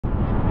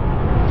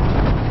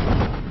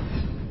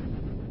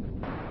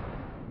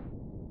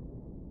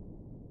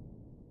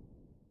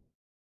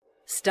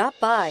Stop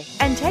by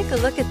and take a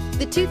look at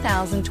the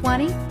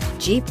 2020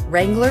 Jeep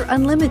Wrangler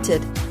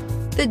Unlimited.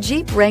 The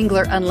Jeep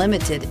Wrangler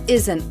Unlimited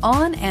is an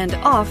on- and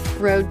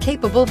off-road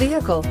capable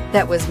vehicle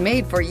that was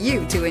made for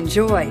you to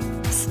enjoy.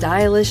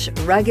 Stylish,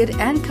 rugged,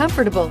 and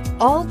comfortable,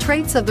 all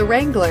traits of the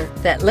Wrangler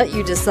that let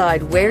you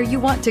decide where you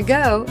want to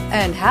go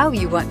and how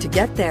you want to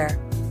get there.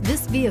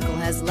 This vehicle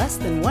has less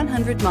than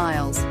 100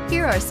 miles.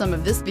 Here are some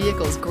of this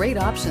vehicle's great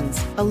options: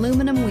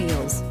 aluminum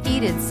wheels,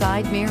 heated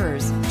side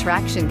mirrors,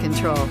 traction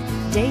control,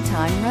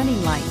 daytime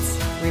running lights,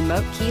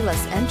 remote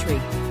keyless entry,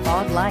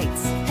 fog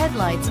lights,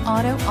 headlights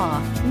auto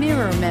off,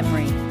 mirror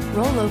memory,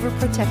 rollover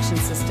protection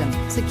system,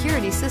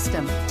 security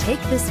system.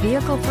 Take this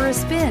vehicle for a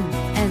spin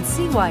and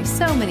see why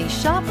so many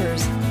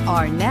shoppers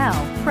are now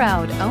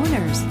proud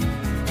owners.